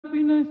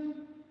Pinas.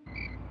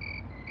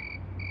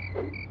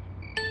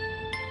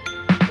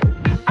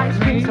 Ice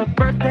cream sa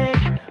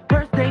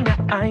birthday na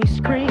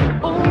ice cream.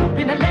 Ooh,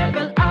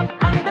 pina-level up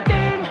ang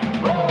dating.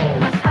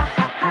 Mas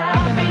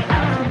happy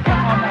ang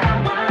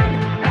kawan.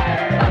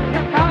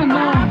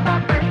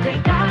 Pagka-birthday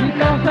ka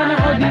Dito, saan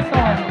ako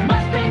dito?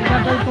 mas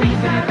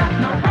pinaka-isa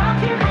na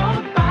rocky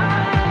road pa.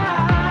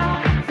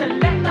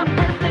 Select the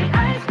birthday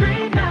ice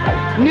cream na.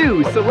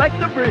 New Select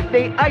the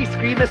Birthday Ice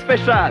Cream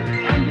Especial.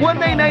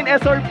 199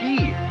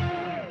 SRP.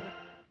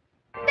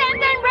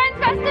 10 Brands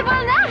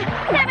Festival na!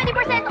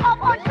 70% off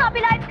on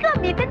Shopee Live.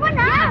 Gamitin mo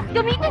na!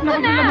 Gamitin ko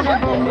na!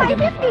 May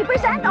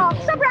 50% off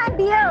sa brand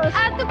deals.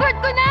 Add to cart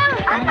ko na!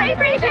 At may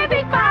free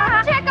shipping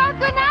pa! Check out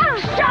ko na!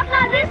 Shop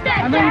na this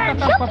Ano yung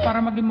tatak pa para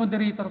maging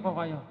moderator ko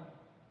kayo?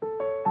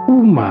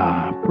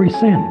 OMMA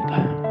Present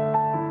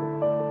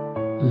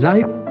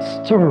Life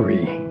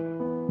Story,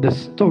 the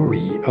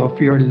story of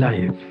your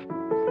life.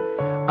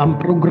 Ang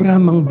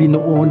programang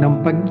binuo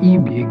ng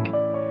pag-ibig,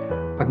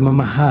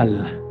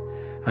 pagmamahal,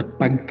 at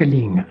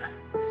pagkalinga.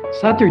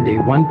 Saturday,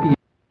 1 p.m.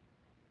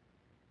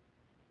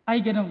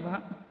 Ay, ganun ba?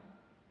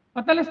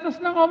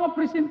 Patalastas ng OMMA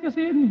Present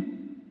kasi yun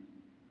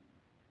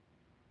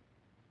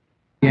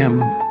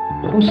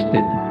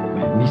hosted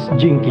by Miss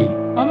Jinky,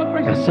 OMMA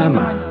Present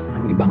kasama naman yun.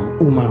 ang ibang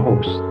OMMA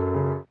host.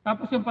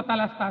 Tapos yung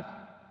patalastas.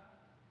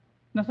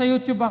 Nasa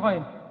YouTube ako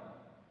eh.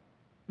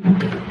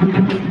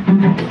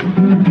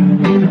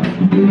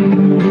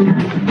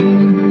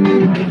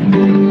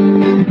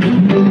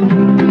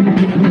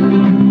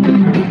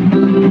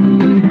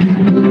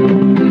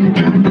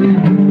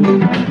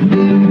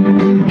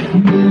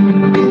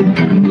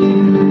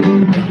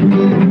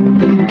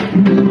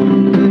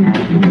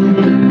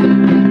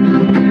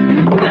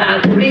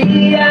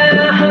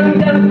 Korea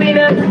hanggang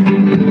Pinas,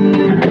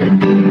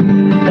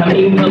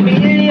 kaming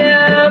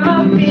pamilya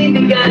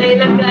magbibigay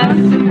lakas.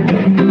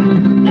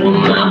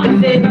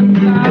 Umapitin,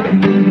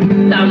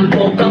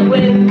 tampok ang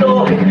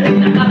kwento,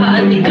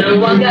 nakakaanig ang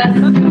wagas.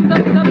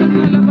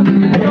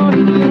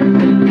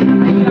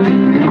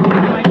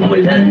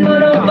 Umulan mo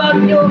ng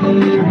bagyo,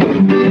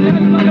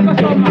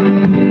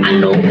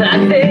 anong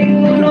klaseng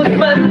unod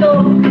man to?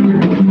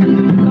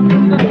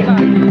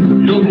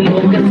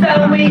 Lugmok ka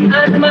sa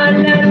wian,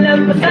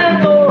 malalampasan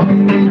mo.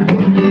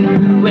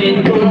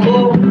 Kwento mo,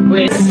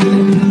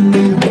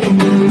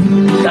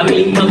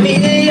 kaming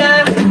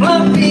pamilya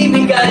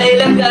magbibigay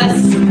lakas.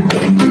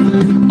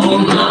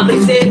 OMMA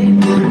Present,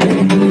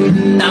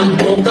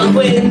 tampok ang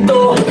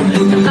kwento,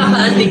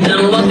 nakakaanig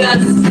ng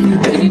wagas.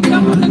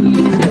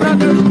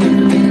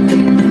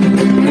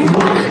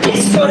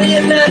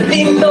 Istorya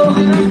natin to,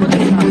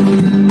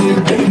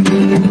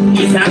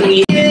 isang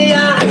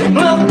ideya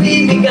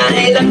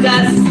magbibigay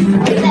lakas.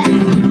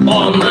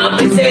 OMMA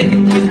Present,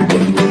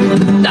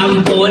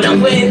 tampo ng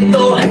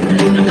kwento,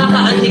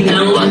 nakakaanig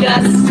ng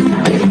wagas.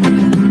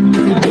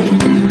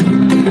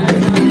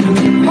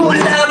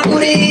 Mula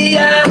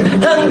Korea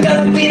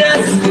hanggang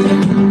Pinas,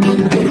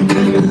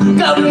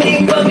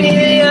 kaming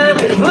pamilya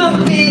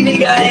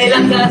magbibigay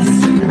lakas.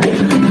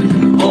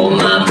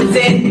 OMMA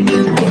Present,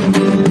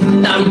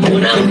 tampo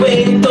ng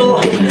kwento,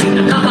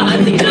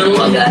 nakakaanig ng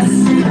wagas.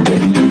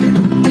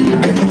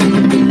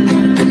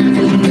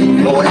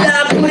 Mula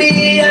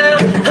Korea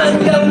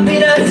hanggang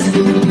Pinas,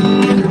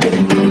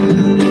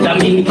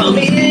 kaming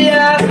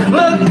pamilya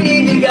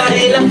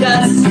magbibigay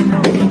lakas.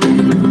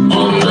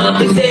 OMMA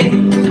Present,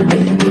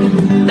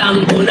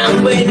 tampo ng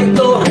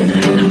kwento,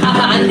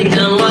 nakakaanig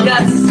ng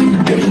wagas.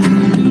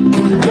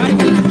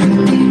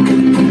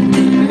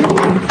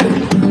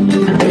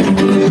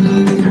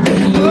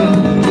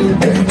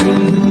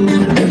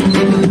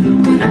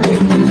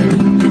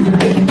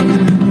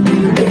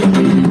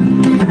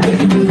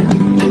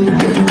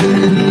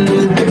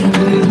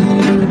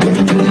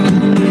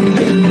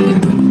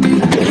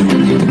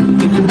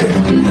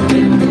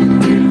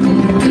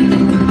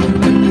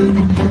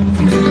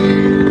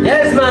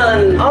 Yes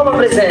man, OMMA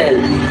Present.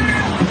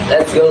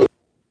 Let's go.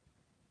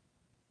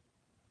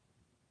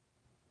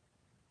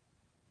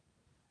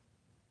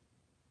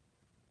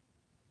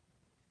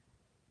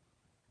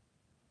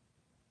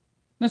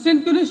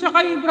 Nasend ko na siya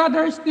kay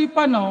Brother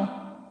Stephen, no?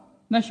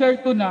 Na-share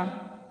ko na.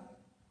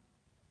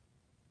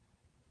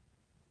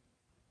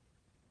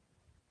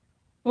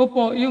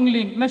 Opo, yung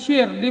link.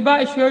 Na-share. Di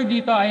ba? I-share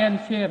dito. Ayan,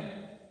 share.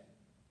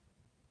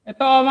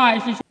 Ito, OMMA.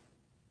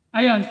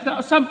 Ayan,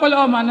 sample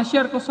OMMA.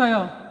 Na-share ko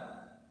sa'yo.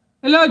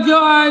 Hello,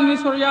 Joanne.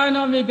 Miss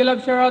Soriano. May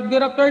galab shoutout.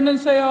 Good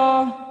afternoon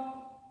sa'yo.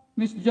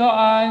 Miss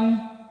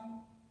Joanne.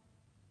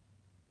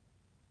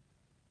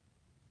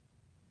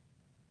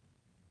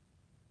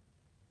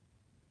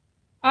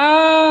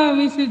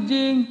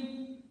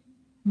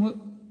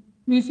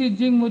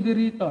 Messaging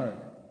moderator.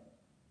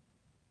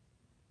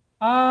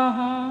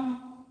 Aha.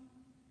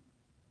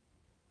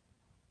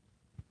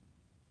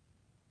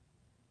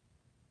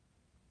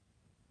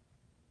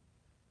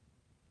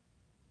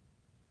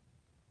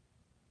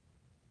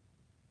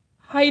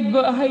 Hide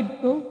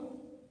to?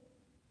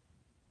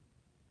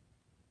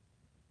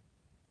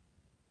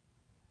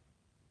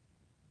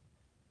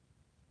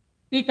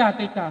 Tika.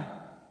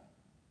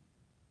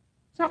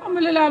 Saan ka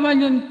malalaman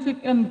yung check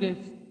and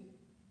guess?